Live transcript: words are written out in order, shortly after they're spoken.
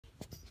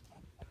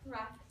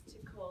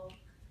practical.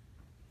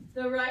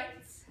 The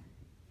right,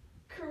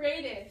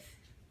 creative,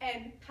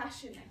 and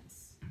passionate.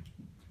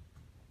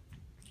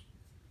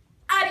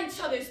 At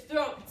each other's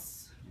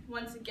throats,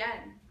 once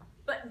again.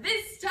 But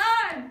this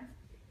time,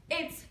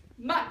 it's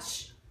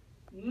much,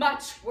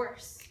 much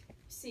worse.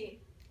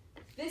 See,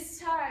 this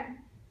time,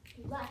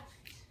 left,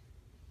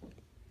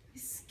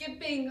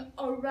 skipping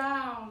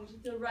around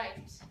the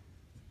right,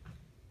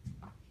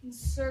 in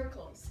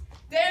circles.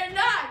 Dare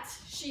not,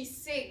 she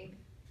sing.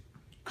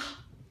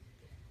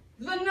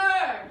 The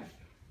nerve!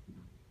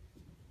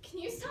 Can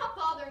you stop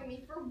bothering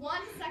me for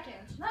 1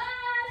 second?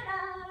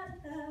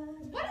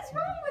 What is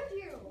wrong with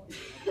you?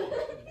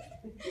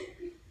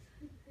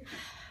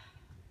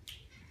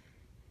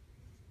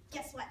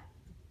 Guess what?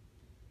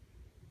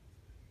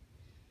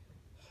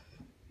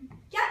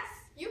 Yes,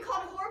 you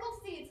called horrible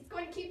seeds. It's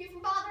going to keep you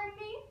from bothering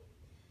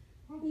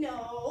me?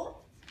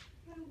 No.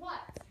 Then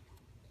what?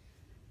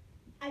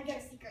 I've got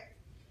a secret.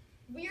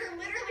 We are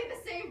literally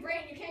the same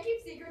brain. You can't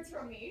keep secrets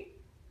from me.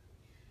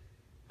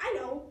 I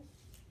know.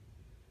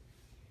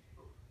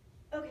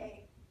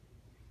 Okay.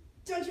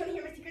 Don't you want to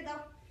hear my secret,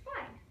 though?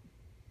 Fine.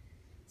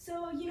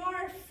 So, you know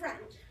our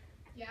friend?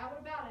 Yeah, what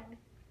about him?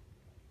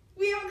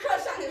 We have a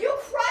crush on him. You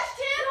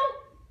crushed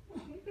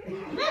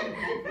him?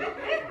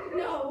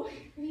 No,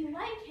 we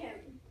like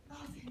him.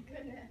 Oh, thank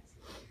goodness.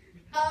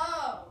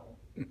 Oh.